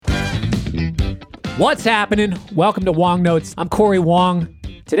What's happening? Welcome to Wong Notes. I'm Corey Wong.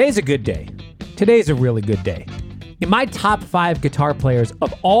 Today's a good day. Today's a really good day. In my top 5 guitar players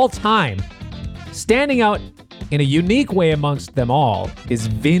of all time, standing out in a unique way amongst them all is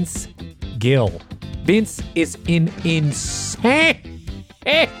Vince Gill. Vince is an insane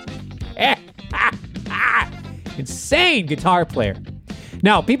guitar player.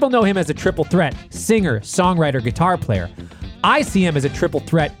 Now, people know him as a triple threat, singer, songwriter, guitar player. I see him as a triple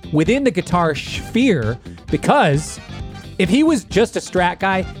threat within the guitar sphere because if he was just a Strat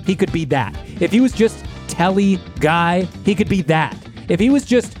guy, he could be that. If he was just Telly guy, he could be that. If he was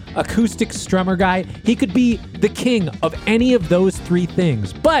just acoustic strummer guy, he could be the king of any of those 3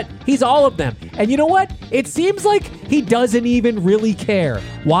 things. But he's all of them. And you know what? It seems like he doesn't even really care.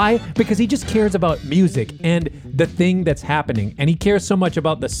 Why? Because he just cares about music and the thing that's happening. And he cares so much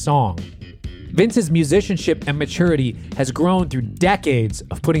about the song. Vince's musicianship and maturity has grown through decades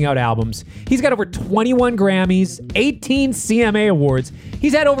of putting out albums. He's got over 21 Grammys, 18 CMA awards.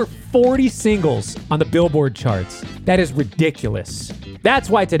 He's had over 40 singles on the Billboard charts. That is ridiculous. That's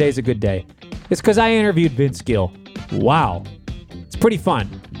why today's a good day. It's because I interviewed Vince Gill. Wow. It's pretty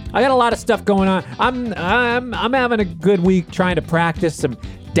fun. I got a lot of stuff going on. I'm having a good week trying to practice some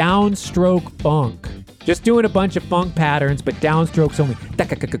downstroke funk. Just doing a bunch of funk patterns, but downstrokes only.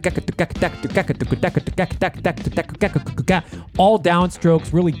 All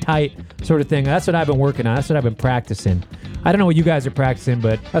downstrokes, really tight sort of thing. That's what I've been working on. That's what I've been practicing. I don't know what you guys are practicing,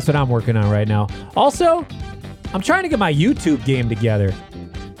 but that's what I'm working on right now. Also, I'm trying to get my YouTube game together.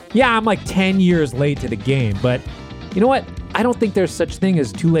 Yeah, I'm like 10 years late to the game, but you know what? I don't think there's such thing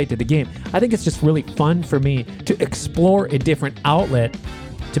as too late to the game. I think it's just really fun for me to explore a different outlet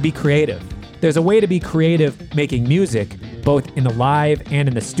to be creative. There's a way to be creative making music, both in the live and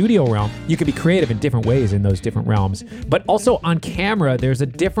in the studio realm. You can be creative in different ways in those different realms. But also on camera, there's a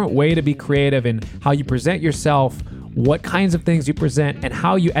different way to be creative in how you present yourself, what kinds of things you present, and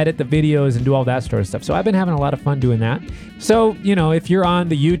how you edit the videos and do all that sort of stuff. So I've been having a lot of fun doing that. So, you know, if you're on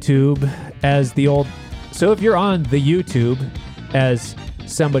the YouTube as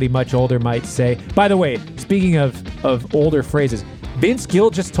somebody much older might say. By the way, speaking of older phrases, Vince Gill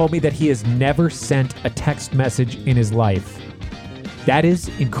just told me that he has never sent a text message in his life. That is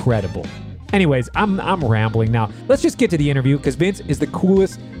incredible. Anyways, I'm rambling now. Let's just get to the interview because Vince is the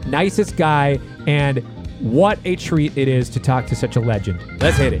coolest, nicest guy, and what a treat it is to talk to such a legend.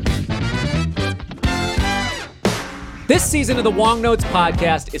 Let's hit it. This season of the Wong Notes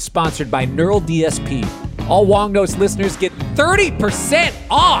podcast is sponsored by Neural DSP. All Wong Notes listeners get 30%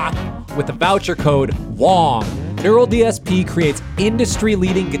 off with the voucher code WONG. Neural DSP creates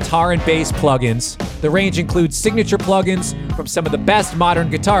industry-leading guitar and bass plugins. The range includes signature plugins from some of the best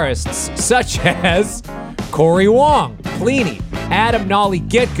modern guitarists, such as Corey Wong, Plini, Adam Nolly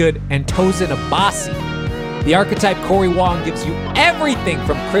Getgood, and Tosin Abasi. The archetype Corey Wong gives you everything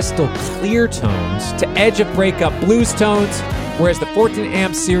from crystal clear tones to edge of breakup blues tones, whereas the 14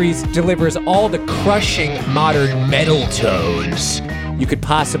 amp series delivers all the crushing modern metal tones you could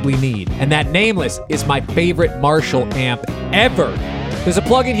possibly need. And that Nameless is my favorite Marshall amp ever. There's a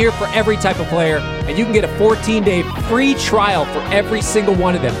plugin here for every type of player, and you can get a 14-day free trial for every single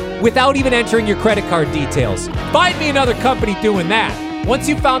one of them without even entering your credit card details. Find me another company doing that. Once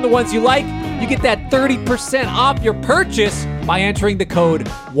you've found the ones you like, you get that 30% off your purchase by entering the code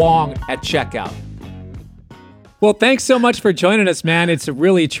WONG at checkout. Well, thanks so much for joining us, man. It's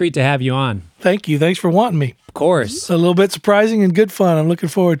really a treat to have you on. Thank you. Thanks for wanting me. Of course. It's a little bit surprising and good fun. I'm looking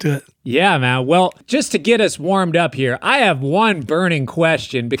forward to it. Yeah, man. Well, just to get us warmed up here, I have one burning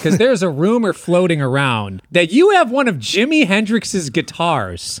question because there's a rumor floating around that you have one of Jimi Hendrix's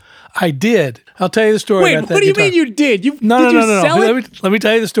guitars. I did. I'll tell you the story. Wait, about that what do you guitar. mean you did? No. Sell it? Let me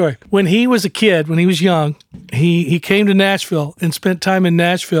tell you the story. When he was a kid, when he was young, he came to Nashville and spent time in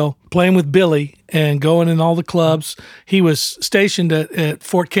Nashville playing with Billy and going in all the clubs. He was stationed at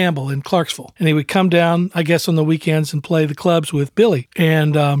Fort Campbell in Clarksville, and he would come down, I guess, on the weekends and play the clubs with Billy.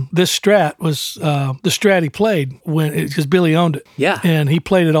 And this Strat was the Strat he played because Billy owned it. Yeah, and he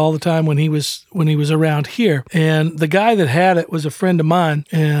played it all the time when he was around here. And the guy that had it was a friend of mine,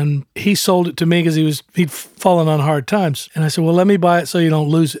 and he sold it to me because he'd fallen on hard times. And I said, well, let me buy it so you don't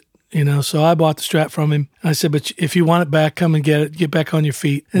lose it. You know, so I bought the Strat from him. And I said, but if you want it back, come and get it. Get back on your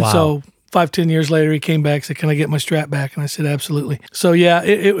feet. And so 5-10 years later, he came back and said, can I get my Strat back? And I said, absolutely. So yeah,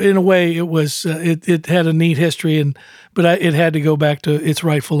 it in a way, it was it had a neat history, but it had to go back to its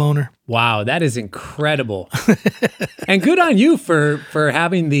rightful owner. Wow, that is incredible. And good on you for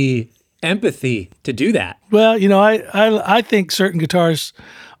having the empathy to do that. Well, you know, I think certain guitars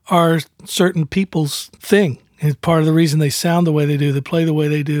are certain people's thing. It's part of the reason they sound the way they do, they play the way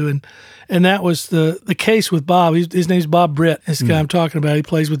they do. And that was the case with Bob. His name's Bob Britt. This guy I'm talking about. He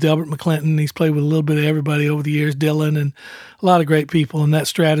plays with Delbert McClinton. He's played with a little bit of everybody over the years, Dylan, and a lot of great people. And that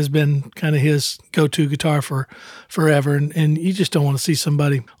Strat has been kind of his go-to guitar for forever. And you just don't want to see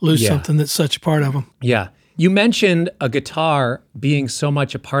somebody lose something that's such a part of them. Yeah. You mentioned a guitar being so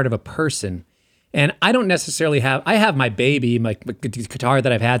much a part of a person. And I don't necessarily I have my baby, my guitar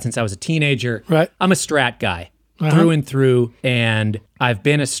that I've had since I was a teenager. Right. I'm a Strat guy through and through, and I've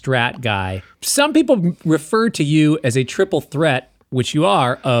been a Strat guy. Some people refer to you as a triple threat, which you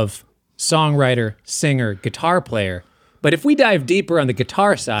are, of songwriter, singer, guitar player. But if we dive deeper on the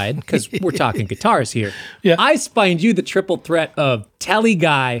guitar side, because we're talking guitars here, I find you the triple threat of Tele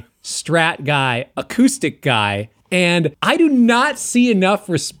guy, Strat guy, acoustic guy, and I do not see enough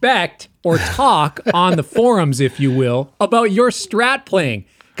respect or talk on the forums, if you will, about your Strat playing.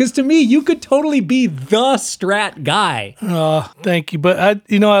 Because to me, you could totally be the Strat guy. Oh, thank you. But I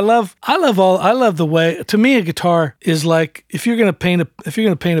love the way. To me, a guitar is like if you're gonna paint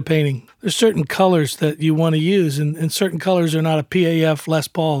a painting, there's certain colors that you want to use, and certain colors are not a PAF Les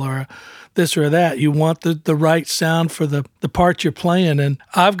Paul or this or that. You want the right sound for the part you're playing. And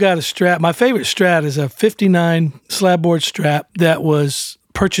I've got a Strat. My favorite Strat is a 59 slabboard Strat that was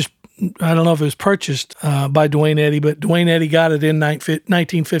purchased. I don't know if it was purchased by Duane Eddy, but Duane Eddy got it in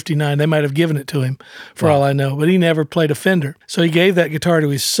 1959. They might have given it to him for all I know, but he never played a Fender. So he gave that guitar to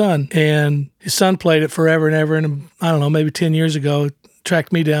his son, and his son played it forever and ever. And I don't know, maybe 10 years ago,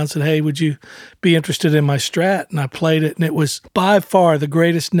 tracked me down and said, hey, would you be interested in my Strat? And I played it, and it was by far the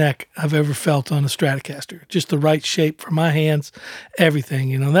greatest neck I've ever felt on a Stratocaster. Just the right shape for my hands,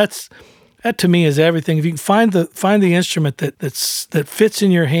 everything. That to me is everything. If you can find the instrument that fits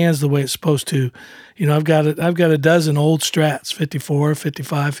in your hands the way it's supposed to, I've got a dozen old Strats, 54,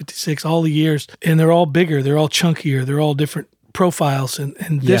 55, 56, all the years, and they're all bigger, they're all chunkier, they're all different profiles,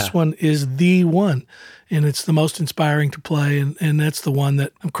 and this one is the one, and it's the most inspiring to play, and that's the one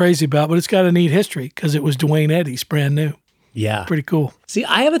that I'm crazy about. But it's got a neat history because it was Duane Eddy's, brand new. Yeah. Pretty cool. See,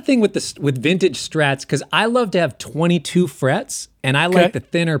 I have a thing with vintage Strats because I love to have 22 frets, and I like the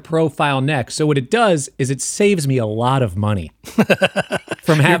thinner profile neck. So what it does is it saves me a lot of money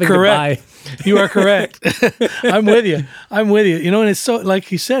from having to buy. You are correct. I'm with you. And it's so, like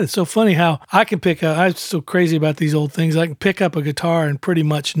you said, it's so funny how I can pick up, I'm so crazy about these old things. I can pick up a guitar and pretty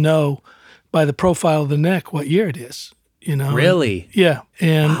much know by the profile of the neck what year it is. Really? Yeah.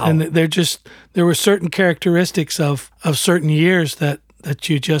 And there were certain characteristics of certain years that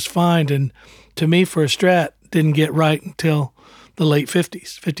you just find. And to me, for a Strat, didn't get right until the late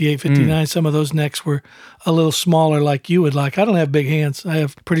 50s, 58, 59. Some of those necks were a little smaller like you would like. I don't have big hands. I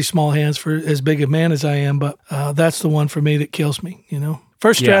have pretty small hands for as big a man as I am, but that's the one for me that kills me,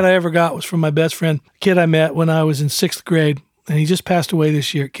 First Strat I ever got was from my best friend, a kid I met when I was in 6th grade. And he just passed away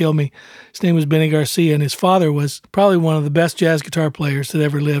this year. It killed me. His name was Benny Garcia, and his father was probably one of the best jazz guitar players that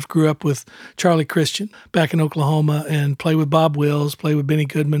ever lived. Grew up with Charlie Christian back in Oklahoma and played with Bob Wills, played with Benny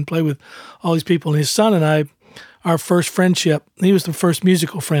Goodman, played with all these people. And his son and I, our first friendship, he was the first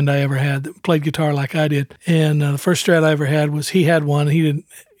musical friend I ever had that played guitar like I did. And the first Strat I ever had was he had one. He didn't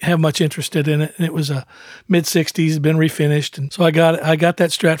have much interest in it, and it was a mid-60s, been refinished, and so I got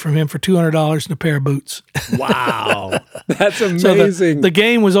that Strat from him for $200 and a pair of boots. Wow, that's amazing. So the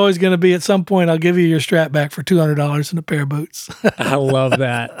game was always going to be, at some point, I'll give you your Strat back for $200 and a pair of boots. I love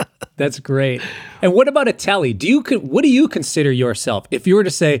that. That's great. And what about a Tele? What do you consider yourself? If you were to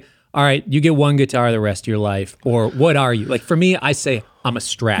say, all right, you get one guitar the rest of your life, or what are you? Like for me, I say I'm a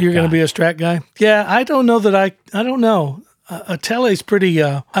Strat guy. You're going to be a Strat guy? Yeah, I don't know that I don't know. A Tele's pretty.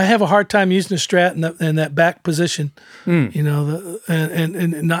 I have a hard time using a Strat in that back position,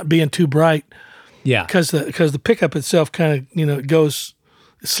 and not being too bright. Yeah, because the pickup itself kind of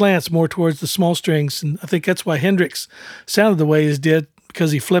slants more towards the small strings, and I think that's why Hendrix sounded the way he did,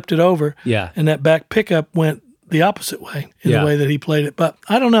 because he flipped it over. Yeah, and that back pickup went the opposite way in the way that he played it. But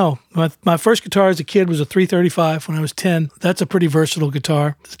I don't know. My first guitar as a kid was a 335 when I was 10. That's a pretty versatile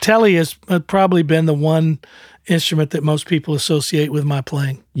guitar. The Tele has probably been the one instrument that most people associate with my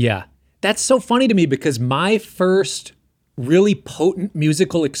playing. Yeah. That's so funny to me because my first really potent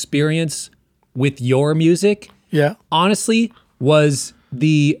musical experience with your music, honestly, was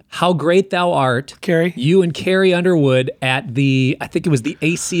the How Great Thou Art. Carrie. You and Carrie Underwood at I think it was the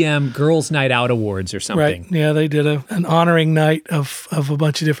ACM Girls Night Out Awards or something. Right. Yeah, they did an honoring night of a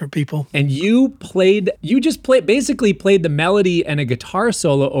bunch of different people. And you basically played the melody and a guitar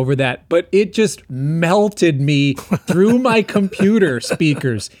solo over that, but it just melted me through my computer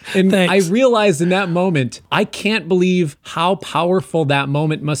speakers. And Thanks. I realized in that moment, I can't believe how powerful that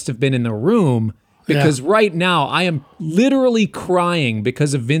moment must have been in the room. because right now I am literally crying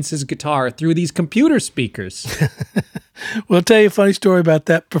because of Vince's guitar through these computer speakers. Well, I'll tell you a funny story about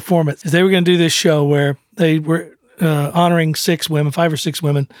that performance. They were going to do this show where they were honoring 5 or 6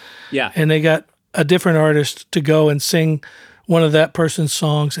 women. Yeah. And they got a different artist to go and sing one of that person's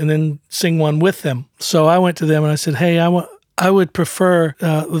songs and then sing one with them. So I went to them and I said, hey, I would prefer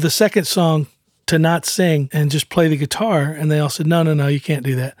the second song to not sing and just play the guitar. And they all said, no, you can't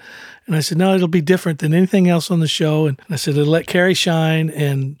do that. And I said, no, it'll be different than anything else on the show. And I said, let Carrie shine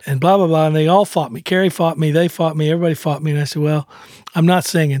and blah, blah, blah. And they all fought me. Carrie fought me. They fought me. Everybody fought me. And I said, well, I'm not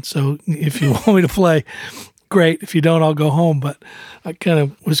singing. So if you want me to play, great. If you don't, I'll go home. But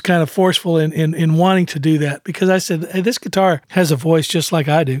I was kind of forceful in wanting to do that because I said, hey, this guitar has a voice just like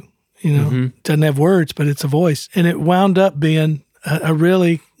I do. It doesn't have words, but it's a voice. And it wound up being a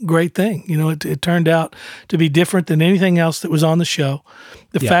really great thing. It turned out to be different than anything else that was on the show.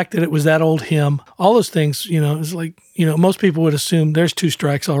 The fact that it was that old hymn, all those things, it's like, most people would assume there's 2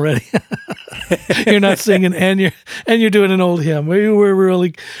 strikes already. You're not singing and you're doing an old hymn. We're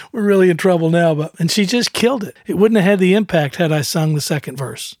really in trouble now. And she just killed it. It wouldn't have had the impact had I sung the second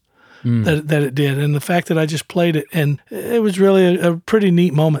verse. That it did. And the fact that I just played it, and it was really a pretty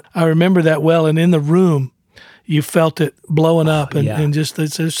neat moment. I remember that well. And in the room, you felt it blowing up and just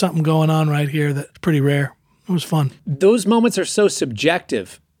there's something going on right here that's pretty rare. It was fun. Those moments are so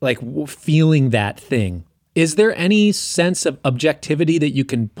subjective, like feeling that thing. Is there any sense of objectivity that you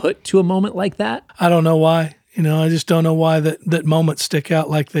can put to a moment like that? I don't know why. I just don't know why that moments stick out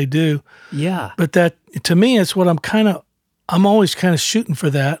like they do. Yeah. But that, to me, it's what I'm always kind of shooting for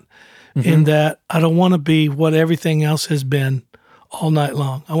that. In that I don't want to be what everything else has been all night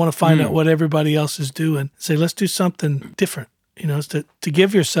long. I want to find out what everybody else is doing. Say, let's do something different. It's to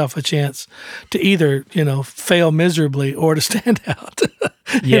give yourself a chance to either, fail miserably or to stand out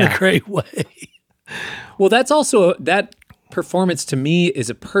in a great way. Well, that's also, that performance to me is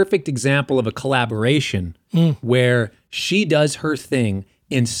a perfect example of a collaboration where she does her thing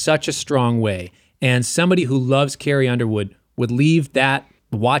in such a strong way. And somebody who loves Carrie Underwood would leave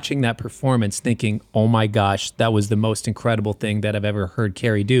watching that performance thinking, oh my gosh, that was the most incredible thing that I've ever heard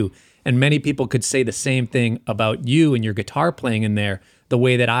Carrie do. And many people could say the same thing about you and your guitar playing in there, the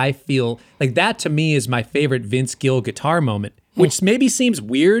way that I feel. Like that to me is my favorite Vince Gill guitar moment, which maybe seems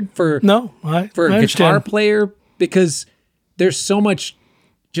weird for a guitar player because there's so much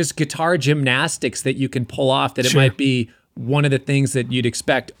just guitar gymnastics that you can pull off that it might be one of the things that you'd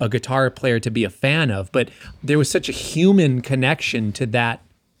expect a guitar player to be a fan of. But there was such a human connection to that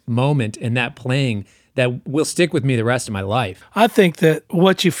moment and that playing that will stick with me the rest of my life. I think that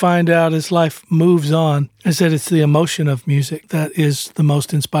what you find out as life moves on is that it's the emotion of music that is the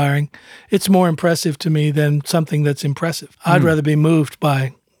most inspiring. It's more impressive to me than something that's impressive. I'd rather be moved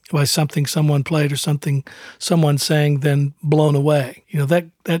by something someone played or something someone sang than blown away.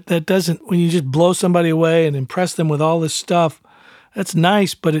 That doesn't, when you just blow somebody away and impress them with all this stuff, that's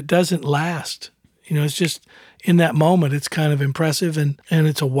nice, but it doesn't last. It's just in that moment, it's kind of impressive and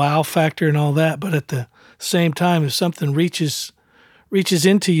it's a wow factor and all that. But at the same time, if something reaches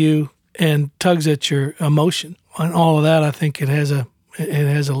into you and tugs at your emotion and all of that, I think it has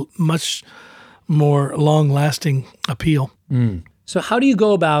a much more long-lasting appeal. So how do you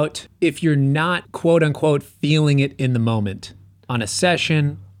go about if you're not, quote unquote, feeling it in the moment on a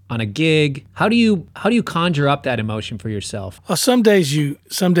session, on a gig? How do you conjure up that emotion for yourself? Well, some days you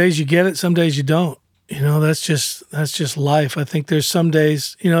get it, some days you don't. That's just life. I think there's some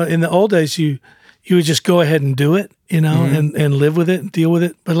days, in the old days you would just go ahead and do it, and live with it and deal with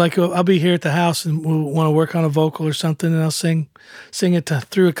it. But like I'll be here at the house and we'll want to work on a vocal or something, and I'll sing it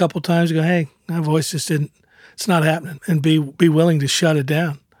through a couple times and go, hey, my voice just didn't. It's not happening, and be willing to shut it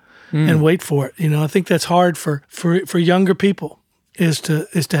down and wait for it. I think that's hard for younger people is to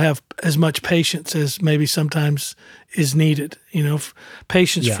have as much patience as maybe sometimes is needed.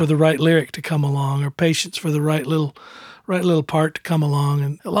 Patience for the right lyric to come along, or patience for the right little part to come along.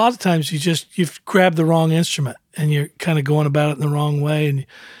 And a lot of times you've grabbed the wrong instrument and you're kind of going about it in the wrong way, and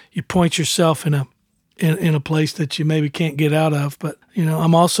you point yourself in a place that you maybe can't get out of. But,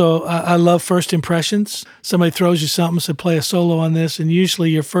 I love first impressions. Somebody throws you something, said, play a solo on this. And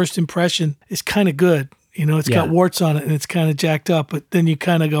usually your first impression is kind of good. It's got warts on it and it's kind of jacked up. But then you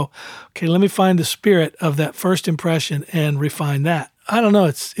kind of go, okay, let me find the spirit of that first impression and refine that. I don't know.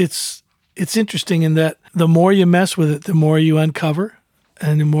 It's interesting in that the more you mess with it, the more you uncover.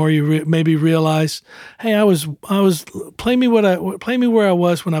 And the more you maybe realize, hey, I was play me where I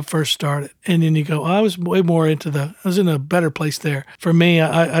was when I first started, and then you go, I was way more I was in a better place there. For me,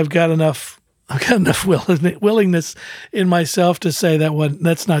 I've got enough I've got enough willingness in myself to say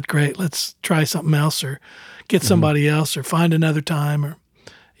that's not great. Let's try something else, or get somebody else, or find another time, or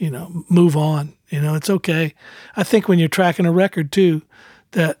move on. It's okay. I think when you're tracking a record too,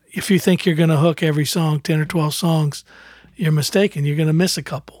 that if you think you're going to hook every song, 10 or 12 songs, you're mistaken. You're going to miss a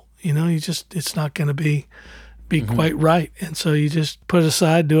couple. It's not going to be quite right. And so you just put it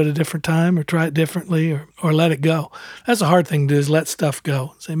aside, do it a different time, or try it differently, or let it go. That's a hard thing to do, is let stuff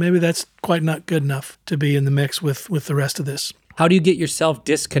go. Say, maybe that's quite not good enough to be in the mix with the rest of this. How do you get yourself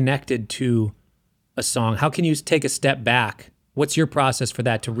disconnected to a song? How can you take a step back? What's your process for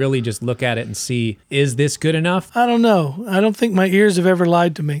that, to really just look at it and see, is this good enough? I don't know. I don't think my ears have ever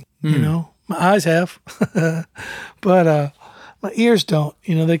lied to me. My eyes have, but my ears don't.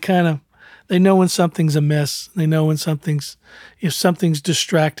 They know when something's amiss. They know when if something's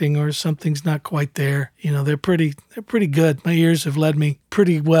distracting or something's not quite there. They're pretty good. My ears have led me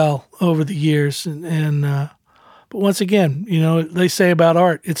pretty well over the years, but once again, they say about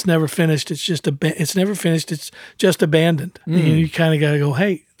art, it's never finished. It's never finished. It's just abandoned. You kind of got to go,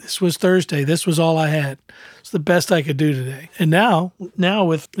 hey, this was Thursday. This was all I had. It's the best I could do today. And now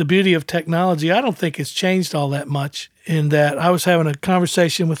with the beauty of technology, I don't think it's changed all that much, in that I was having a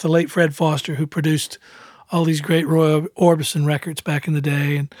conversation with the late Fred Foster, who produced all these great Roy Orbison records back in the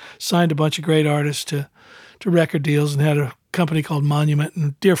day and signed a bunch of great artists to record deals, and had a company called Monument,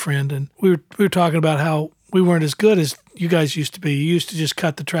 and a dear friend. And we were talking about how we weren't as good as you guys used to be. You used to just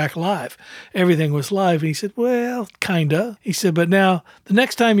cut the track live. Everything was live. And he said, well, kinda. He said, but now the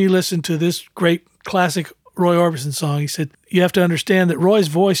next time you listen to this great classic Roy Orbison song, he said, you have to understand that Roy's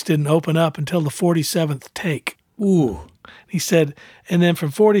voice didn't open up until the 47th take. Ooh. He said, and then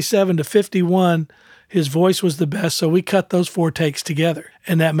from 47 to 51, his voice was the best, so we cut those 4 takes together,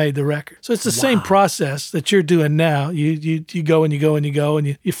 and that made the record. So it's the same process that you're doing now. You go and you go and you go,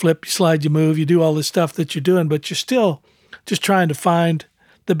 and you flip, you slide, you move, you do all this stuff that you're doing, but you're still just trying to find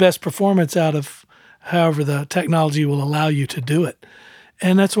the best performance out of however the technology will allow you to do it.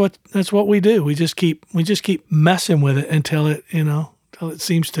 And that's what we do. We just keep messing with it until it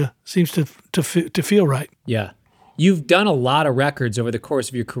seems to feel right. Yeah. You've done a lot of records over the course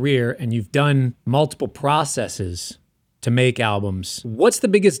of your career, and you've done multiple processes to make albums. What's the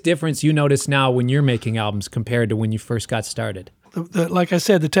biggest difference you notice now when you're making albums compared to when you first got started? Like I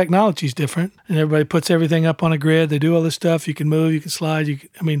said, the technology's different, and everybody puts everything up on a grid. They do all this stuff. You can move, you can slide.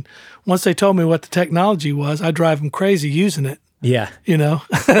 Once they told me what the technology was, I drive them crazy using it. Yeah.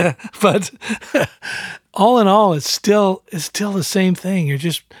 But all in all, it's still the same thing.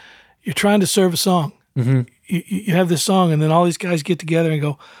 You're trying to serve a song. Mm-hmm. You have this song, and then all these guys get together and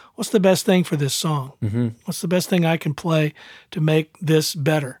go, what's the best thing for this song? Mm-hmm. What's the best thing I can play to make this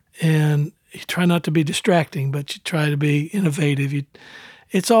better? And you try not to be distracting, but you try to be innovative.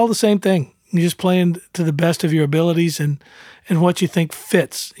 It's all the same thing. You're just playing to the best of your abilities and what you think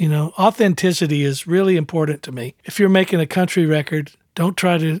fits. Authenticity is really important to me. If you're making a country record, don't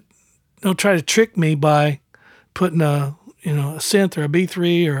try to trick me by putting a synth or a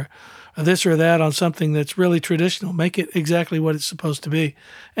B3 or this or that on something that's really traditional. Make it exactly what it's supposed to be,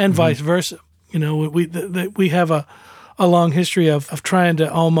 and vice versa. We have a long history of trying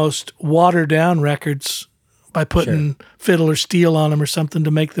to almost water down records by putting fiddle or steel on them or something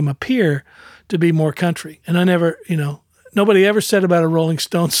to make them appear to be more country. And I never, nobody ever said about a Rolling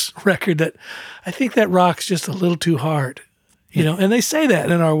Stones record that I think that rock's just a little too hard, and they say that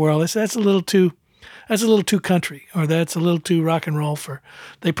in our world. They say that's a little too country, or that's a little too rock and roll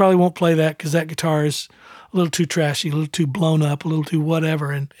they probably won't play that because that guitar is a little too trashy, a little too blown up, a little too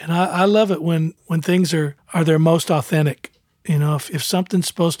whatever. And I love it when things are their most authentic. If something's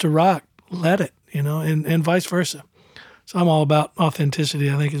supposed to rock, let it, and vice versa. So I'm all about authenticity,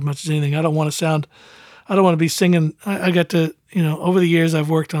 I think, as much as anything. I don't want to be singing. I got to, over the years, I've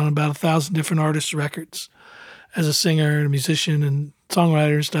worked on about 1,000 different artists' records as a singer and a musician and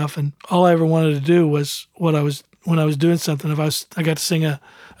songwriter and stuff. And all I ever wanted to do was when I was doing something, I got to sing a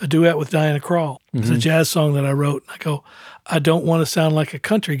duet with Diana Krall. It's a jazz song that I wrote. I go, I don't want to sound like a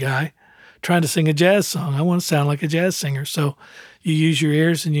country guy trying to sing a jazz song. I want to sound like a jazz singer. So you use your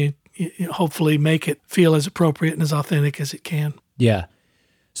ears and you hopefully make it feel as appropriate and as authentic as it can. Yeah.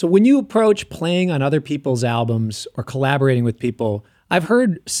 So when you approach playing on other people's albums or collaborating with people, I've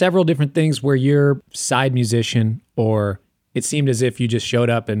heard several different things where you're side musician, or it seemed as if you just showed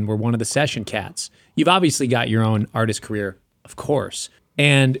up and were one of the session cats. You've obviously got your own artist career, of course.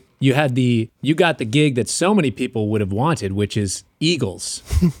 And you got the gig that so many people would have wanted, which is Eagles.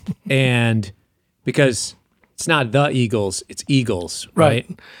 And because it's not the Eagles, it's Eagles, right?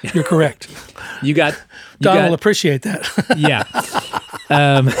 You're correct. Don will appreciate that. Yeah.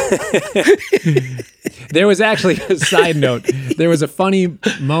 There was actually a side note. There was a funny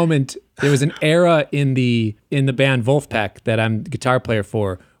moment. There was an era in the band Wolfpack that I'm the guitar player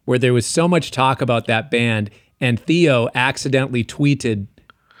for, where there was so much talk about that band, and Theo accidentally tweeted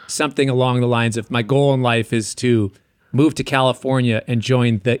something along the lines of, "My goal in life is to move to California and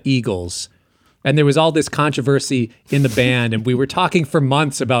join the Eagles." And there was all this controversy in the band, and we were talking for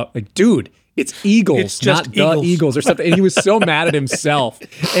months about, like, dude, it's Eagles, It's just not Eagles. the Eagles or something. And he was so mad at himself.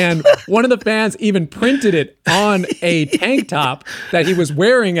 And one of the fans even printed it on a tank top that he was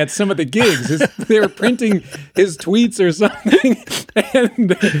wearing at some of the gigs. They were printing his tweets or something.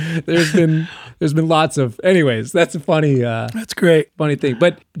 And there's been lots of, anyways, that's a funny, That's great. funny thing.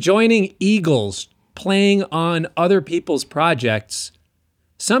 But joining Eagles, playing on other people's projects,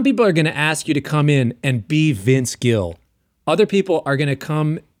 some people are going to ask you to come in and be Vince Gill. Other people are going to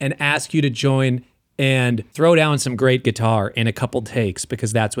come and ask you to join and throw down some great guitar in a couple takes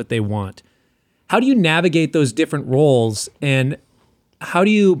because that's what they want. How do you navigate those different roles, and how do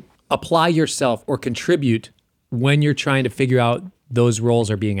you apply yourself or contribute when you're trying to figure out those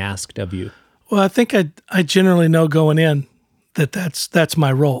roles are being asked of you? Well, I think I generally know going in that that's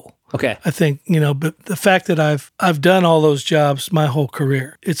my role. Okay. I think, but the fact that I've done all those jobs my whole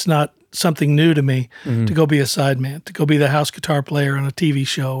career, it's not something new to me to go be a sideman, to go be the house guitar player on a TV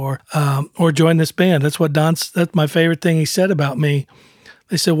show, or join this band. That's that's my favorite thing he said about me.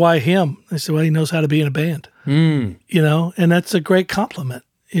 They said, "Why him?" I said, "Well, he knows how to be in a band." And that's a great compliment.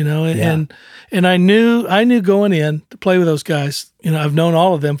 And I knew going in to play with those guys. I've known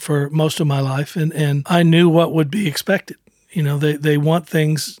all of them for most of my life, and I knew what would be expected. They want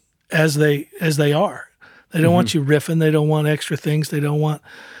things as they are. They don't want you riffing. They don't want extra things. They don't want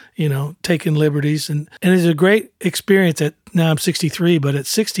taking liberties. And it's a great experience now I'm 63, but at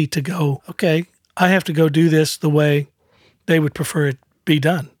 60 to go, okay, I have to go do this the way they would prefer it be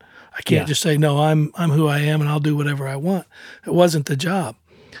done. I can't just say, no, I'm who I am and I'll do whatever I want. It wasn't the job.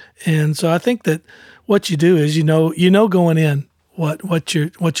 And so I think that what you do is, going in what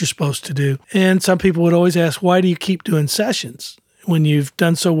you're supposed to do. And some people would always ask, why do you keep doing sessions when you've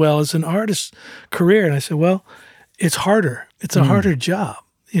done so well as an artist's career? And I said, well, it's harder. It's a harder job.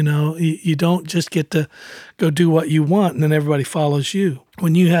 You don't just get to go do what you want and then everybody follows you.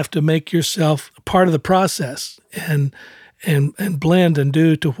 When you have to make yourself a part of the process and blend and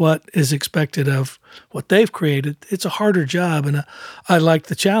do to what is expected of what they've created, it's a harder job, and I like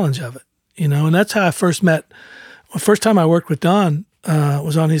the challenge of it. And that's how I first met. The first time I worked with Don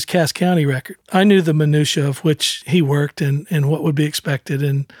was on his Cass County record. I knew the minutia of which he worked and what would be expected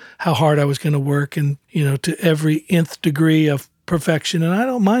and how hard I was going to work, and to every nth degree of perfection, and I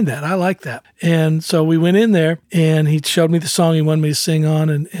don't mind that. I like that. And so we went in there, and he showed me the song he wanted me to sing on,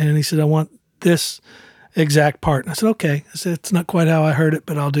 and he said, I want this exact part. And I said, okay. I said, it's not quite how I heard it,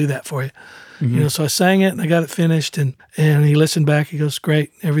 but I'll do that for you. So I sang it, and I got it finished, and he listened back. He goes,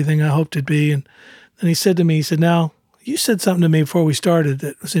 great, everything I hoped it'd be. And then he said to me, now, you said something to me before we started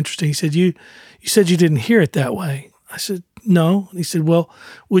that was interesting. He said, you said you didn't hear it that way. I said, no. And he said, well,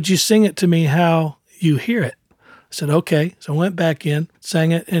 would you sing it to me how you hear it? I said, okay. So I went back in,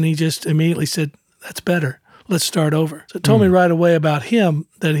 sang it, and he just immediately said, that's better. Let's start over. So it told me right away about him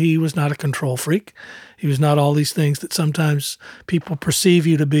that he was not a control freak. He was not all these things that sometimes people perceive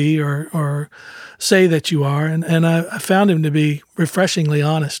you to be or say that you are. And I found him to be refreshingly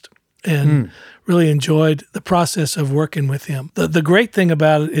honest and really enjoyed the process of working with him. The great thing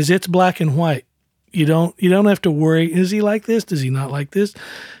about it is it's black and white. You don't have to worry, is he like this? Does he not like this?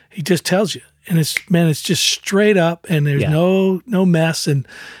 He just tells you. And it's just straight up, and there's no mess, and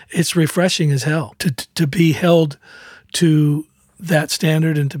it's refreshing as hell to be held to that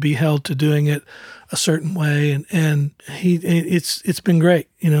standard and to be held to doing it a certain way. And it's been great.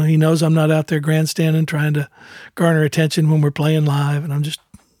 He knows I'm not out there grandstanding trying to garner attention when we're playing live, and I'm just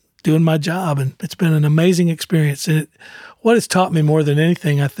doing my job. And it's been an amazing experience. And what it's taught me more than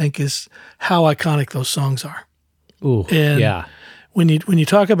anything, I think, is how iconic those songs are. Ooh, and when you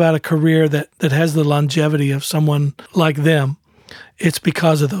talk about a career that has the longevity of someone like them, it's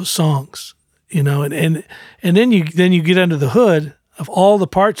because of those songs, and then you get under the hood of all the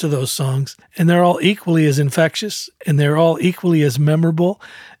parts of those songs, and they're all equally as infectious, and they're all equally as memorable,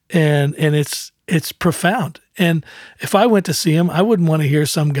 and it's profound. And if I went to see him, I wouldn't want to hear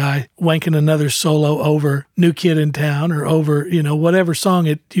some guy wanking another solo over New Kid in Town or over, whatever song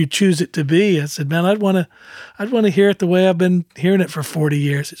you choose it to be. I said, man, I'd want to hear it the way I've been hearing it for 40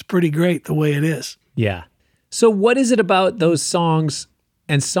 years. It's pretty great the way it is. Yeah. So what is it about those songs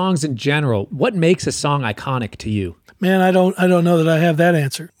and songs in general? What makes a song iconic to you? Man, I don't know that I have that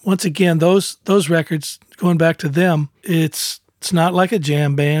answer. Once again, those records, going back to them, it's It's not like a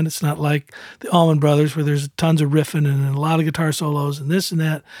jam band. It's not like the Allman Brothers where there's tons of riffing and a lot of guitar solos and this and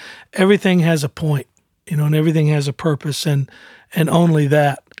that. Everything has a point, and everything has a purpose and only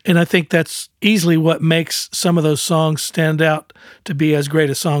that. And I think that's easily what makes some of those songs stand out to be as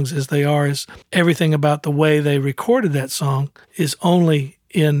great as songs as they are, is everything about the way they recorded that song is only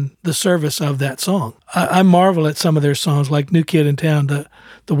in the service of that song. I marvel at some of their songs, like New Kid in Town,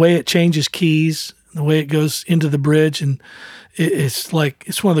 the way it changes keys, the way it goes into the bridge, and it's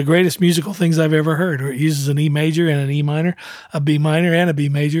one of the greatest musical things I've ever heard, where it uses an E major and an E minor, a B minor and a B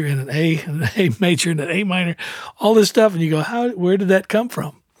major, and an A major and an A minor, all this stuff, and you go, where did that come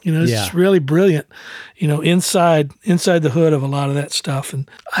from? It's just really brilliant, inside the hood of a lot of that stuff. And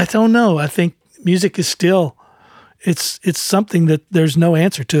I don't know. I think music is still, it's something that there's no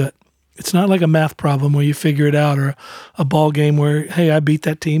answer to it. It's not like a math problem where you figure it out, or a ball game where, hey, I beat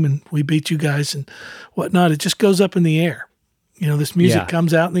that team and we beat you guys and whatnot. It just goes up in the air. This music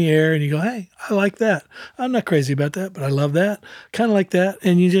comes out in the air and you go, hey, I like that. I'm not crazy about that, but I love that. Kind of like that.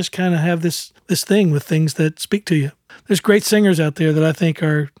 And you just kind of have this thing with things that speak to you. There's great singers out there that I think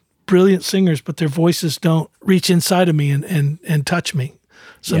are brilliant singers, but their voices don't reach inside of me and touch me.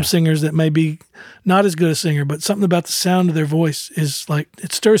 Some singers that may be not as good a singer, but something about the sound of their voice is like,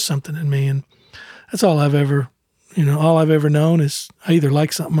 it stirs something in me. And that's all I've ever known is I either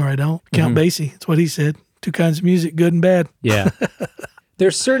like something or I don't. Count Basie, that's what he said. Two kinds of music, good and bad. Yeah.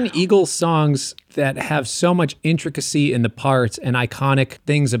 There's certain Eagles songs that have so much intricacy in the parts and iconic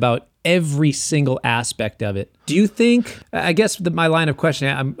things about every single aspect of it. Do you think, I guess my line of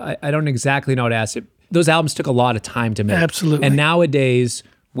questioning, I don't exactly know how to ask it. Those albums took a lot of time to make. Absolutely. And nowadays,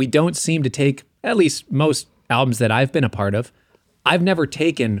 we don't seem to take, at least most albums that I've been a part of, I've never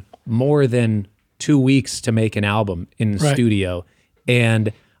taken more than 2 weeks to make an album in the studio.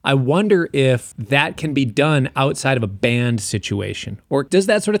 And I wonder if that can be done outside of a band situation. Or does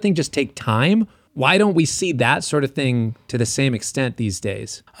that sort of thing just take time? Why don't we see that sort of thing to the same extent these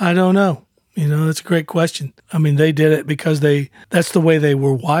days? I don't know. That's a great question. I mean, they did it because that's the way they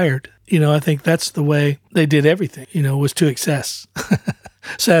were wired. I think that's the way they did everything, was to excess,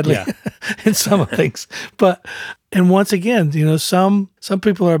 sadly, in some things. And once again, some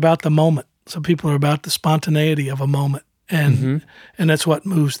people are about the moment. Some people are about the spontaneity of a moment. And that's what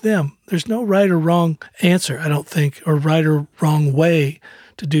moves them. There's no right or wrong answer, I don't think, or right or wrong way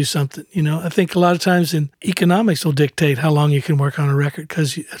to do something. I think a lot of times in economics will dictate how long you can work on a record,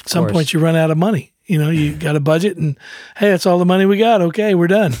 because at some point you run out of money. You got a budget and, hey, that's all the money we got. Okay, we're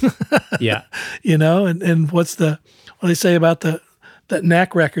done. Yeah. And what they say about that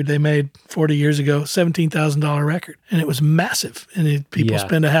Knack record they made 40 years ago, $17,000 record. And it was massive. And people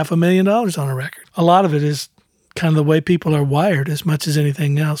spend $500,000 on a record. A lot of it is kind of the way people are wired as much as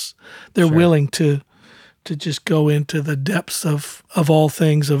anything else. They're willing to just go into the depths of all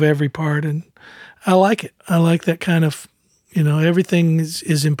things, of every part. And I like it. I like that kind of, everything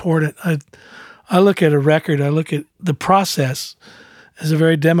is important. I look at a record, I look at the process as a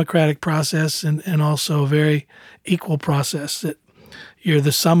very democratic process and also a very equal process, that you're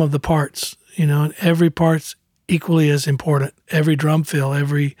the sum of the parts, and every part's equally as important. Every drum fill,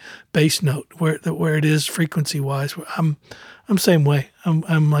 every bass note, where it is frequency-wise. I'm same way.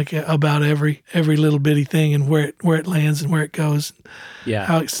 I'm like about every little bitty thing and where it lands and where it goes. Yeah.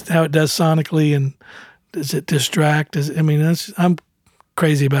 How it does sonically, and does it distract? I'm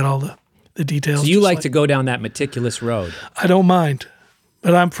crazy about all the details. So you like to go down that meticulous road? I don't mind,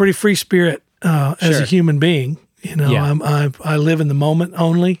 but I'm pretty free spirit as a human being. I live in the moment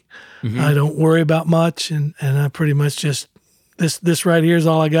only. I don't worry about much, and I pretty much just this right here is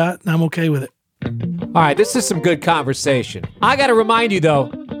all I got, and I'm okay with it. All right, this is some good conversation. I got to remind you,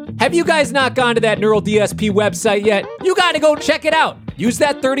 though, have you guys not gone to that Neural DSP website yet? You got to go check it out. Use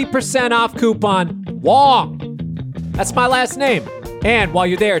that 30% off coupon, Wong. That's my last name. And while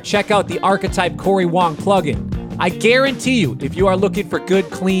you're there, check out the Archetype Corey Wong plugin. I guarantee you, if you are looking for good,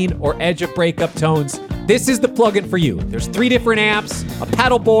 clean, or edge of breakup tones, this is the plugin for you. There's 3 different amps, a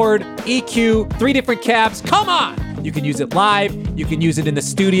pedal board, EQ, 3 different cabs. Come on! You can use it live. You can use it in the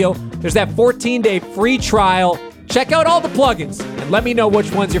studio. There's that 14-day free trial. Check out all the plugins and let me know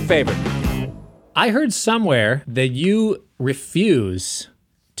which one's your favorite. I heard somewhere that you refuse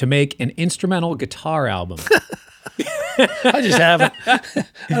to make an instrumental guitar album. I just haven't. I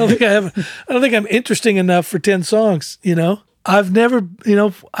don't think I'm interesting enough for 10 songs, I've never,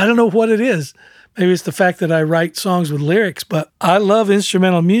 I don't know what it is. Maybe it's the fact that I write songs with lyrics, but I love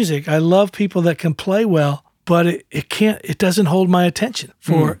instrumental music. I love people that can play well, but it doesn't hold my attention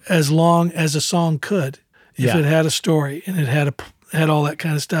for as long as a song could if it had a story and it had had all that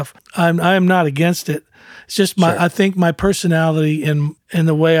kind of stuff. I am not against it. It's just I think my personality and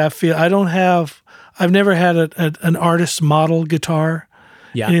the way I feel. I've never had an artist's model guitar.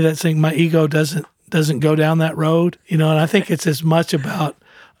 Yeah. Any of that thing. My ego doesn't go down that road, and I think it's as much about,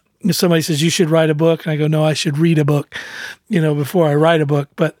 if somebody says you should write a book, and I go, no, I should read a book, before I write a book.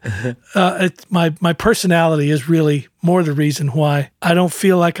 But my personality is really more the reason why I don't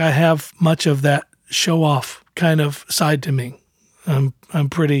feel like I have much of that show off kind of side to me. I'm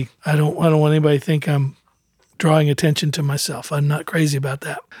pretty. I don't want anybody to think I'm drawing attention to myself. I'm not crazy about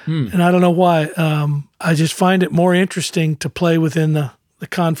that, and I don't know why. I just find it more interesting to play within the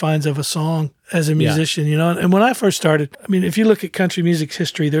confines of a song as a musician, And when I first started, I mean, if you look at country music's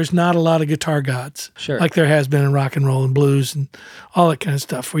history, there's not a lot of guitar gods, like there has been in rock and roll and blues and all that kind of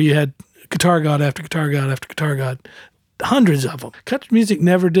stuff, where you had guitar god after guitar god after guitar god, hundreds of them. Country music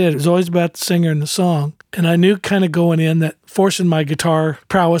never did. It was always about the singer and the song. And I knew kind of going in that forcing my guitar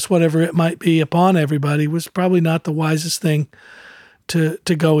prowess, whatever it might be, upon everybody was probably not the wisest thing to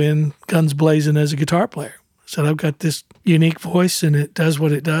go in guns blazing as a guitar player. So I've got this unique voice and it does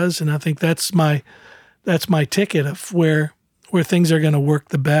what it does. And I think that's my ticket of where things are going to work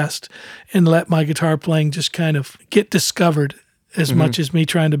the best, and let my guitar playing just kind of get discovered as much as me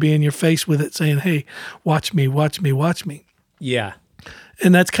trying to be in your face with it saying, hey, watch me, watch me, watch me. Yeah.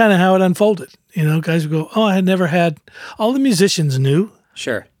 And that's kind of how it unfolded. Guys would go, oh, I had never had, all the musicians knew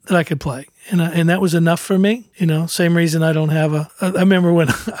that I could play. And that was enough for me. Same reason I don't have I remember when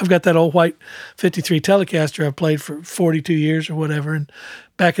I've got that old white 53 Telecaster I played for 42 years or whatever. And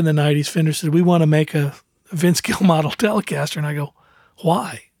back in the 90s, Fender said, we want to make a Vince Gill model Telecaster. And I go,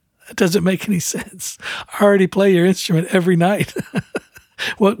 why? It doesn't make any sense. I already play your instrument every night.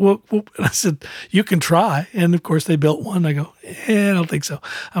 What? And I said, you can try. And of course they built one. I go, I don't think so.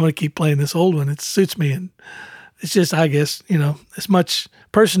 I'm going to keep playing this old one. It suits me. And it's just, I guess, as much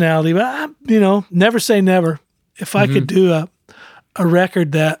personality, but never say never. If I could do a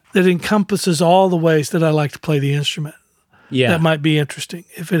record that encompasses all the ways that I like to play the instrument, that might be interesting.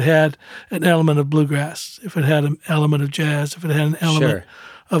 If it had an element of bluegrass, if it had an element of jazz, if it had an element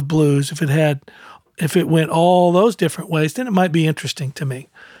of blues, if it went all those different ways, then it might be interesting to me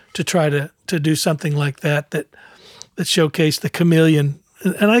to try to do something like that showcased the chameleon.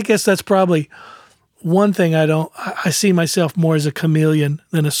 And I guess that's probably one thing I see myself more as a chameleon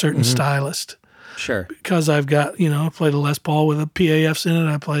than a certain stylist. Sure. Because I've got, I play the Les Paul with a PAFs in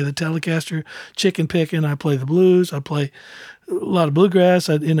it. I play the Telecaster chicken picking. I play the blues. I play a lot of bluegrass.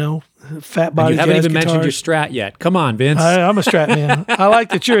 Fat body. You haven't jazz even guitars. mentioned your Strat yet. Come on, Vince. I'm a Strat man. I like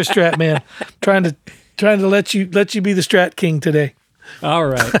that you're a Strat man. Trying to let you be the Strat king today. All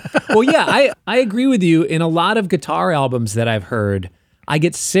right. Well, yeah, I agree with you. In a lot of guitar albums that I've heard, I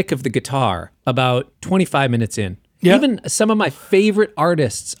get sick of the guitar about 25 minutes in. Yep. Even some of my favorite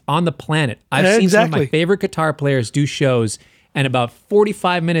artists on the planet, I've seen some of my favorite guitar players do shows, and about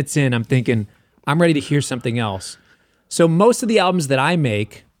 45 minutes in, I'm thinking, I'm ready to hear something else. So most of the albums that I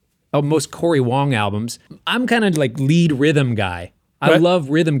make, most Cory Wong albums, I'm kind of like lead rhythm guy. I love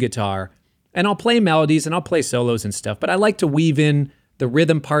rhythm guitar, and I'll play melodies and I'll play solos and stuff, but I like to weave in the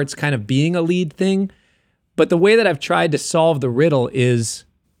rhythm parts kind of being a lead thing. But the way that I've tried to solve the riddle is,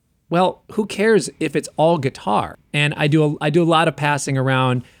 well, who cares if it's all guitar? And I do a lot of passing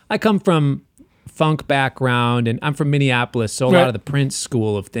around. I come from funk background, and I'm from Minneapolis, so a lot of the Prince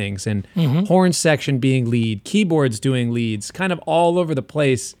school of things, and horn section being lead, keyboards doing leads, kind of all over the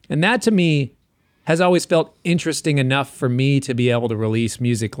place. And that to me has always felt interesting enough for me to be able to release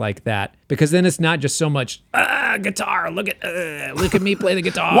music like that, because then it's not just so much guitar. Look at me play the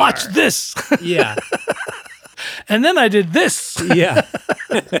guitar. Watch this. Yeah. And then I did this. Yeah.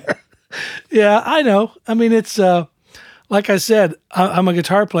 Yeah, I know. I mean, it's like I said, I'm a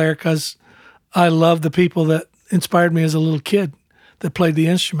guitar player because I love the people that inspired me as a little kid that played the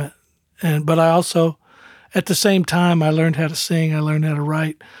instrument. But I also, at the same time, I learned how to sing. I learned how to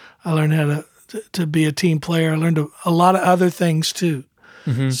write. I learned how to be a team player. I learned a lot of other things too.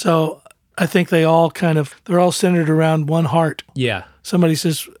 So I think they're all centered around one heart. Yeah. Somebody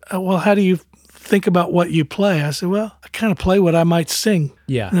says, well, how do you think about what you play? I said, well, I kind of play what I might sing.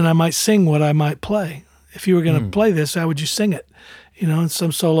 Yeah. And then I might sing what I might play. If you were going to play this, how would you sing it? And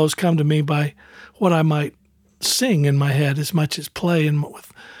some solos come to me by what I might sing in my head as much as play. And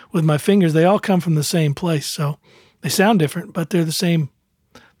with my fingers, they all come from the same place. So they sound different, but they're the same.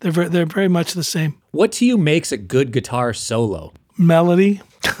 They're very much the same. What to you makes a good guitar solo? Melody.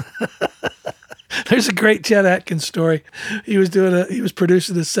 There's a great Chet Atkins story. He was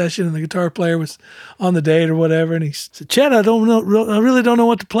producing this session, and the guitar player was on the date or whatever, and he said, "Chet, I really don't know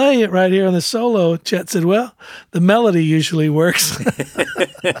what to play it right here on the solo." Chet said, "Well, the melody usually works."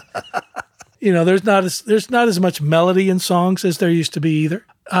 There's not as much melody in songs as there used to be either.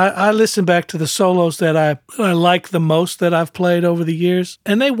 I listen back to the solos that I like the most that I've played over the years,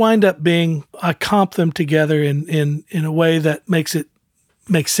 and they wind up being, I comp them together in a way that makes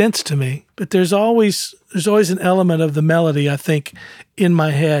sense to me. But there's always an element of the melody, I think, in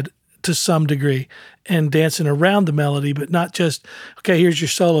my head to some degree, and dancing around the melody, but not just, okay, here's your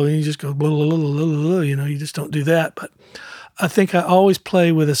solo, and you just go, blah, blah, blah, blah, blah, you just don't do that. But I think I always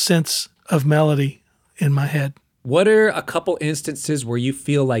play with a sense of melody in my head. What are a couple instances where you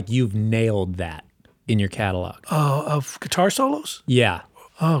feel like you've nailed that in your catalog? Of guitar solos? Yeah.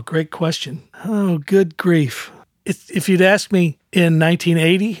 Oh, great question. Oh, good grief. If you'd asked me in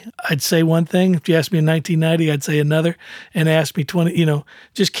 1980, I'd say one thing. If you asked me in 1990, I'd say another. And ask me 20,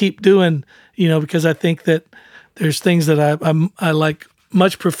 just keep doing, because I think that there's things that I like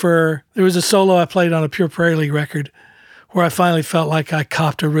much prefer. There was a solo I played on a Pure Prairie League record where I finally felt like I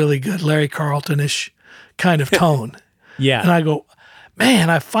copped a really good Larry Carlton-ish kind of tone. Yeah. And I go,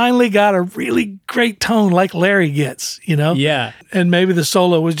 man, I finally got a really great tone like Larry gets, Yeah. And maybe the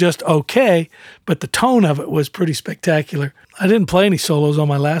solo was just okay, but the tone of it was pretty spectacular. I didn't play any solos on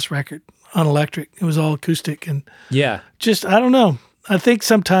my last record on electric. It was all acoustic, and yeah, just, I don't know. I think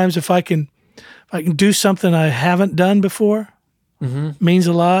sometimes if I can do something I haven't done before, means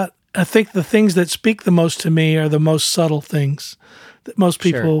a lot. I think the things that speak the most to me are the most subtle things that most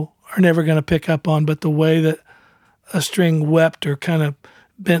people are never going to pick up on, but the way that a string wept or kind of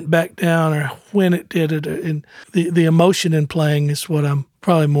bent back down, or when it did it, and the emotion in playing is what I'm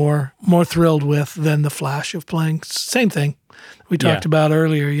probably more thrilled with than the flash of playing. Same thing we talked about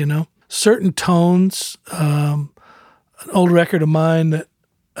earlier, certain tones. An old record of mine that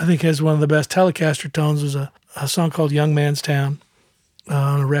I think has one of the best Telecaster tones was a song called Young Man's Town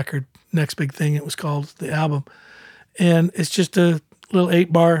on a record, Next Big Thing it was called, the album. And it's just a little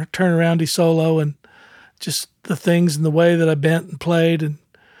 8-bar turnaroundy solo, and just the things and the way that I bent and played, and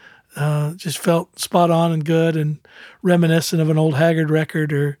just felt spot on and good, and reminiscent of an old Haggard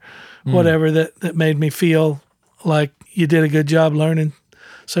record or whatever that made me feel like you did a good job learning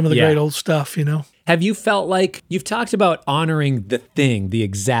some of the great old stuff, Have you felt like, you've talked about honoring the thing, the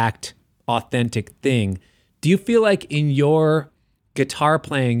exact authentic thing. Do you feel like in your guitar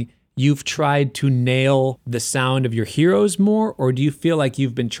playing, you've tried to nail the sound of your heroes more, or do you feel like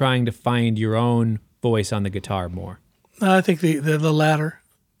you've been trying to find your own voice on the guitar more? I think the latter.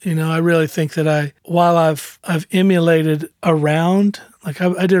 I really think that while I've emulated around, like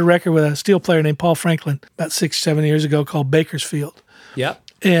I did a record with a steel player named Paul Franklin about 6-7 years ago called Bakersfield. Yep.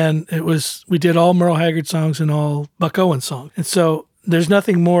 And we did all Merle Haggard songs and all Buck Owens songs. And so there's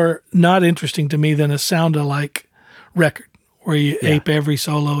nothing more not interesting to me than a sound-alike record where you ape every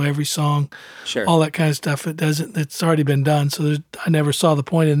solo, every song, all that kind of stuff. It's already been done, so I never saw the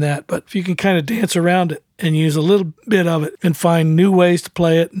point in that. But if you can kind of dance around it and use a little bit of it and find new ways to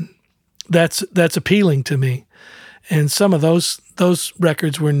play it, that's appealing to me. And some of those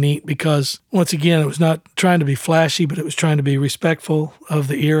records were neat because, once again, it was not trying to be flashy, but it was trying to be respectful of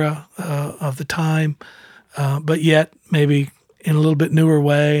the era, of the time, but yet maybe in a little bit newer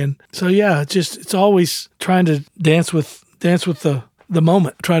way. And so, it's always trying to dance with the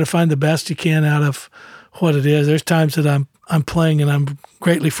moment, try to find the best you can out of what it is. There's times that I'm playing and I'm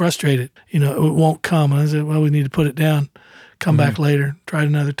greatly frustrated. It won't come. And I say, well, we need to put it down, come back later, try it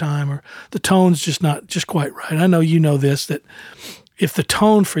another time, or the tone's just not quite right. I know this, that if the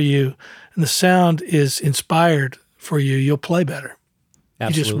tone for you and the sound is inspired for you, you'll play better.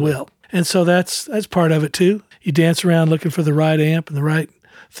 Absolutely. You just will. And so that's part of it too. You dance around looking for the right amp and the right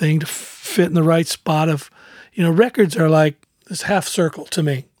thing to fit in the right spot of, records are like this half circle to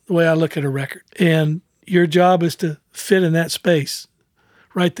me, the way I look at a record. And your job is to fit in that space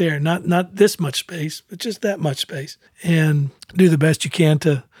right there, not this much space, but just that much space, and do the best you can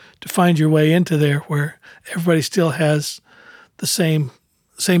to find your way into there where everybody still has the same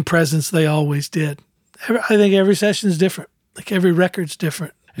presence they always did. I think every session is different. Like every record's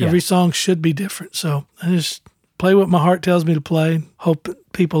different. Every song should be different. So I just play what my heart tells me to play and hope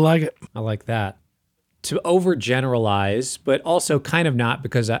that people like it. I like that. To overgeneralize, but also kind of not,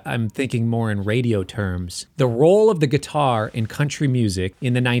 because I'm thinking more in radio terms, the role of the guitar in country music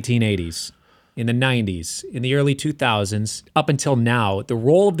in the 1980s, in the 90s, in the early 2000s, up until now, the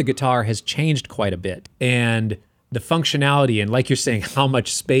role of the guitar has changed quite a bit. And the functionality and, like you're saying, how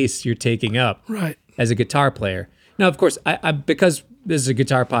much space you're taking up right. as a guitar player. Now, of course, I because this is a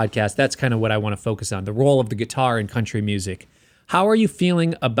guitar podcast, that's kind of what I want to focus on, the role of the guitar in country music. How are you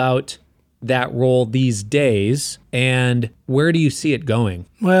feeling about that role these days, and where do you see it going?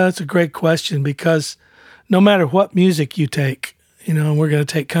 Well, it's a great question because no matter what music you take, and we're going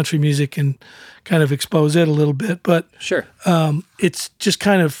to take country music and kind of expose it a little bit, but Sure. it's just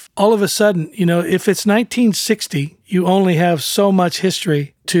kind of all of a sudden, if it's 1960, you only have so much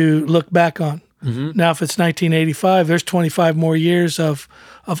history to look back on. Mm-hmm. Now, if it's 1985, there's 25 more years of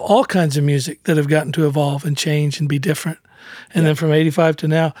all kinds of music that have gotten to evolve and change and be different. And then from 85 to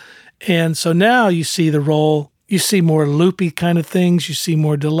now. And so now you see the role, you see more loopy kind of things, you see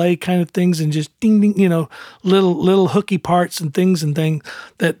more delay kind of things, and just ding, ding, little hooky parts and things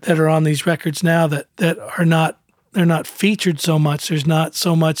that are on these records now that are not, they're not featured so much. There's not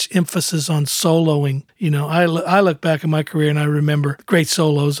so much emphasis on soloing. I look back at my career and I remember great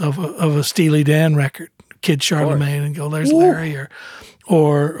solos of a Steely Dan record, Kid Charlemagne, and go, there's Larry,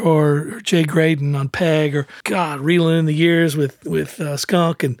 or Jay Graydon on Peg, or God, Reeling in the Years with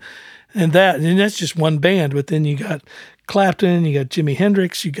Skunk and that's just one band. But then you got Clapton, you got Jimi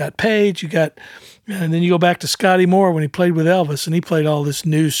Hendrix, you got Page, and then you go back to Scotty Moore when he played with Elvis, and he played all this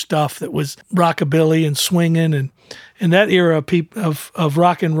new stuff that was rockabilly and swinging, and in that era of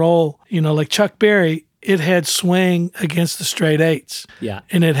rock and roll, like Chuck Berry, it had swing against the straight eights. Yeah.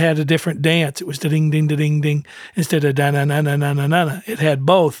 And it had a different dance. It was da-ding, ding, da-ding, ding, instead of da-na-na-na-na-na-na. It had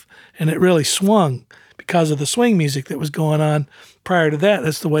both, and it really swung because of the swing music that was going on prior to that.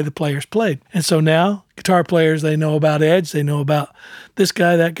 That's the way the players played. And so now, guitar players, they know about Edge, they know about this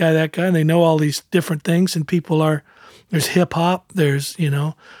guy, that guy, and they know all these different things, and there's hip-hop, there's,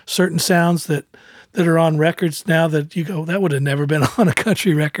 certain sounds that are on records now that you go, that would have never been on a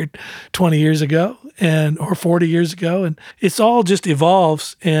country record 20 years ago or 40 years ago. And it's all just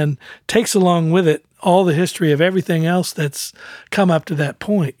evolves and takes along with it all the history of everything else that's come up to that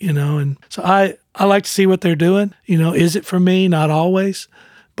point, And so I like to see what they're doing. Is it for me? Not always.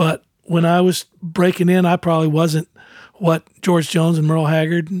 But when I was breaking in, I probably wasn't what George Jones and Merle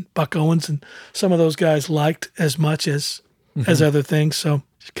Haggard and Buck Owens and some of those guys liked as much as other things. So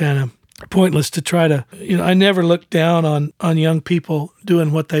it's kind of pointless to try to, I never look down on young people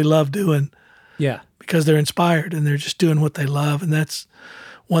doing what they love doing. Yeah. Because they're inspired and they're just doing what they love. And that's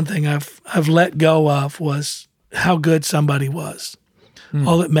one thing I've let go of, was how good somebody was.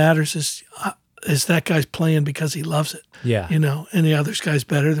 All that matters is that guy's playing because he loves it. Yeah. And the other guy's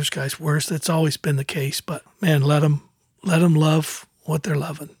better, there's guys worse. That's always been the case. But man, let them love what they're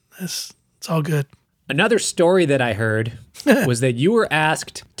loving. It's all good. Another story that I heard was that you were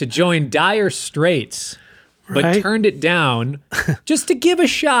asked to join Dire Straits, but turned it down just to give a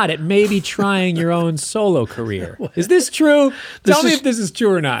shot at maybe trying your own solo career. Is this true? Tell me if this is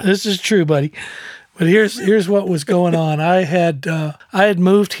true or not. This is true, buddy. But here's what was going on. I had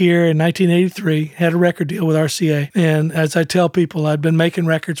moved here in 1983, had a record deal with RCA, and as I tell people, I'd been making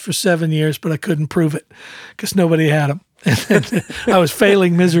records for 7 years, but I couldn't prove it because nobody had them. And I was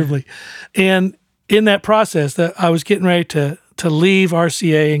failing miserably. And in that process, that I was getting ready to leave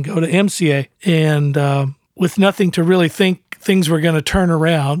RCA and go to MCA, and with nothing to really think things were going to turn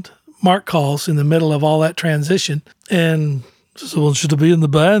around, Mark calls in the middle of all that transition and says, "Well, should I be in the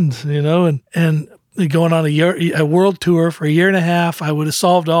band?" And going on a world tour for a year and a half. I would have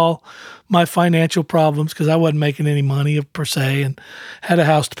solved all my financial problems because I wasn't making any money per se, and had a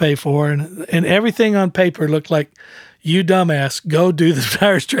house to pay for, and everything on paper looked like, you dumbass, go do the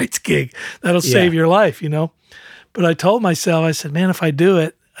Dire Straits gig. That'll save your life, But I told myself, I said, man, if I do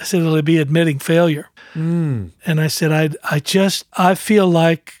it, I said, it'll be admitting failure. And I said, I feel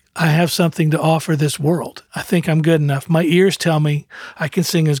like I have something to offer this world. I think I'm good enough. My ears tell me I can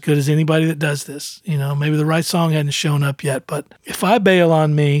sing as good as anybody that does this. Maybe the right song hadn't shown up yet, but if I bail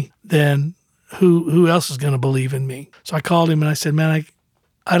on me, then who else is going to believe in me? So I called him and I said, man,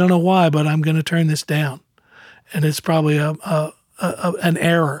 I don't know why, but I'm going to turn this down. And it's probably an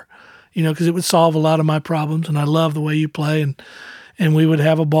error, because it would solve a lot of my problems. And I love the way you play, and we would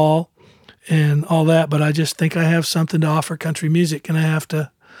have a ball and all that. But I just think I have something to offer country music, and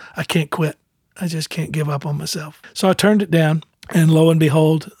I can't quit. I just can't give up on myself. So I turned it down, and lo and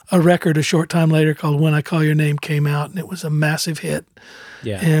behold, a record a short time later called When I Call Your Name came out, and it was a massive hit.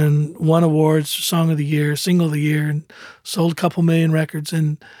 Yeah. And won awards, Song of the Year, Single of the Year, and sold a couple million records.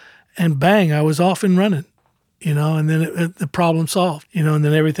 And bang, I was off and running. And then the problem solved, and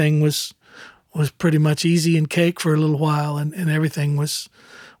then everything was pretty much easy and cake for a little while, and everything was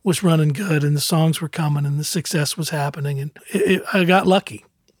running good, and the songs were coming, and the success was happening, and I got lucky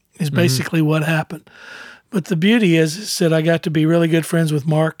is basically what happened. But the beauty is that I got to be really good friends with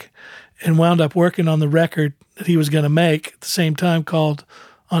Mark and wound up working on the record that he was going to make at the same time, called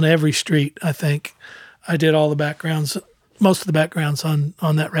On Every Street, I think. I did all the backgrounds, most of the backgrounds on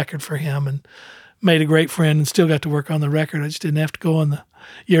that record for him, and made a great friend and still got to work on the record. I just didn't have to go on the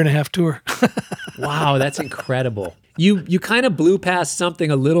 1.5 year tour. Wow, that's incredible. You kind of blew past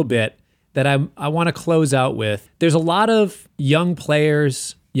something a little bit that I want to close out with. There's a lot of young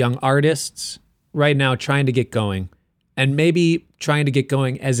players, young artists right now trying to get going, and maybe trying to get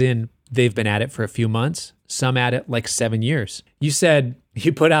going as in they've been at it for a few months, some at it like 7 years. You said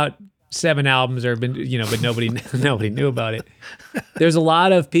you put out 7 albums but nobody knew about it. There's a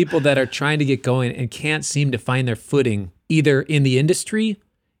lot of people that are trying to get going and can't seem to find their footing either in the industry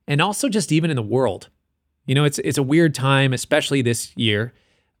and also just even in the world. It's a weird time, especially this year.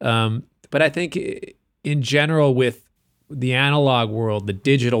 But I think in general, with the analog world, the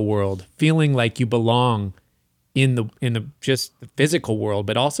digital world, feeling like you belong in the just the physical world,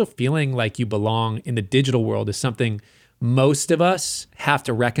 but also feeling like you belong in the digital world is something most of us have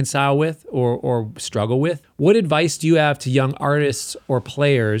to reconcile with or struggle with. What advice do you have to young artists or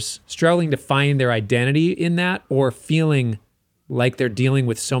players struggling to find their identity in that, or feeling like they're dealing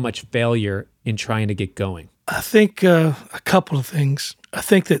with so much failure in trying to get going? I think a couple of things. I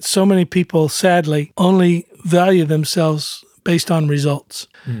think that so many people, sadly, only value themselves based on results.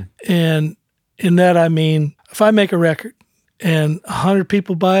 And in that, I mean, if I make a record and 100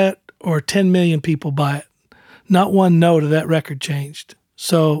 people buy it or 10 million people buy it, not one note of that record changed.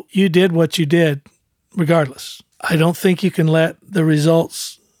 So you did what you did regardless. I don't think you can let the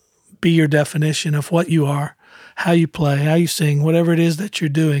results be your definition of what you are, how you play, how you sing, whatever it is that you're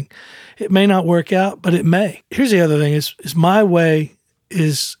doing. It may not work out, but it may. Here's the other thing is my way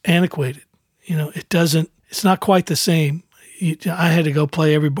is antiquated. It's not quite the same. I had to go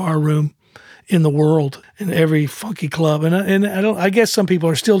play every bar room in the world and every funky club. And I guess some people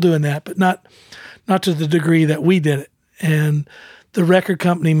are still doing that, but not to the degree that we did it. And the record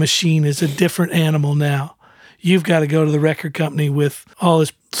company machine is a different animal now. You've got to go to the record company with all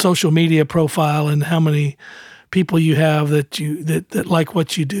this social media profile and how many people you have that like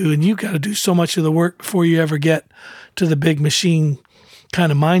what you do, and you've got to do so much of the work before you ever get to the big machine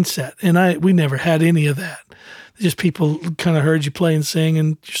kind of mindset. And we never had any of that. Just people kind of heard you play and sing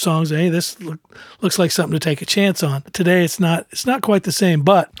and your songs. Hey, this looks like something to take a chance on. Today, it's not quite the same.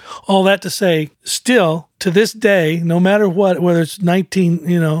 But all that to say, still to this day, no matter what, whether it's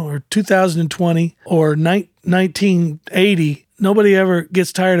 2020 or 1980, nobody ever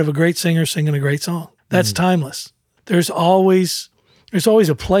gets tired of a great singer singing a great song. That's timeless. There's always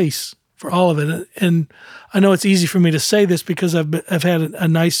a place for all of it. And I know it's easy for me to say this because I've had a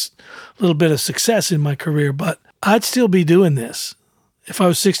nice little bit of success in my career, but I'd still be doing this if I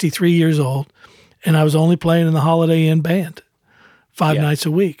was 63 years old and I was only playing in the Holiday Inn band 5 nights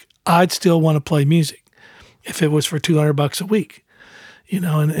a week. I'd still want to play music if it was for $200 a week,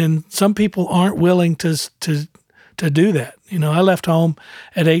 and some people aren't willing to do that. I left home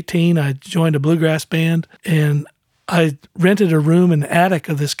at 18. I joined a bluegrass band, and I rented a room in the attic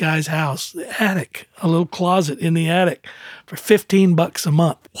of this guy's house, a little closet in the attic for $15 a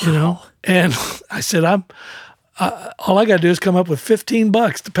month, And I said, all I got to do is come up with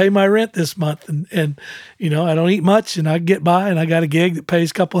 $15 to pay my rent this month. And I don't eat much, and I get by, and I got a gig that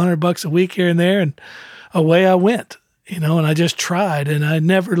pays a couple $100 a week here and there. And away I went, and I just tried, and I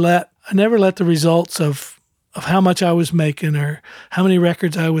never let the results of how much I was making or how many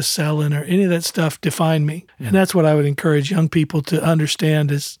records I was selling or any of that stuff define me. Yeah. And that's what I would encourage young people to understand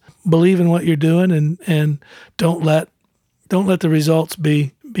is believe in what you're doing and don't let the results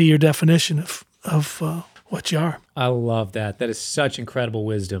be your definition of what you are. I love that. That is such incredible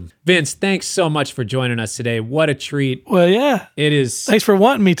wisdom. Vince, thanks so much for joining us today. What a treat. Well, yeah. It is. Thanks for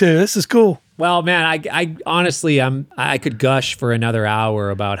wanting me to. This is cool. Well, man, I honestly, I could gush for another hour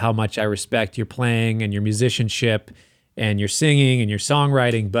about how much I respect your playing and your musicianship and your singing and your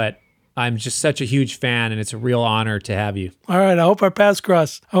songwriting, but I'm just such a huge fan, and it's a real honor to have you. All right, I hope our paths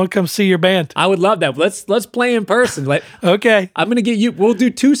cross. I want to come see your band. I would love that. Let's play in person. Okay. I'm gonna get you. We'll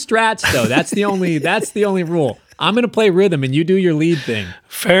do 2 strats though. That's the only rule. I'm gonna play rhythm, and you do your lead thing.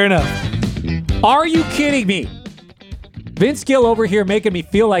 Fair enough. Are you kidding me? Vince Gill over here making me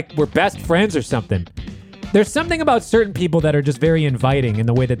feel like we're best friends or something. There's something about certain people that are just very inviting in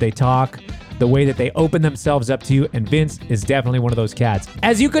the way that they talk, the way that they open themselves up to you, and Vince is definitely one of those cats,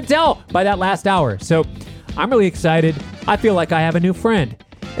 as you could tell by that last hour. So I'm really excited. I feel like I have a new friend,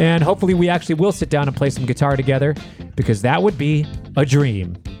 and hopefully we actually will sit down and play some guitar together, because that would be a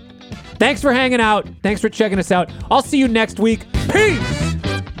dream. Thanks for hanging out. Thanks for checking us out. I'll see you next week. Peace!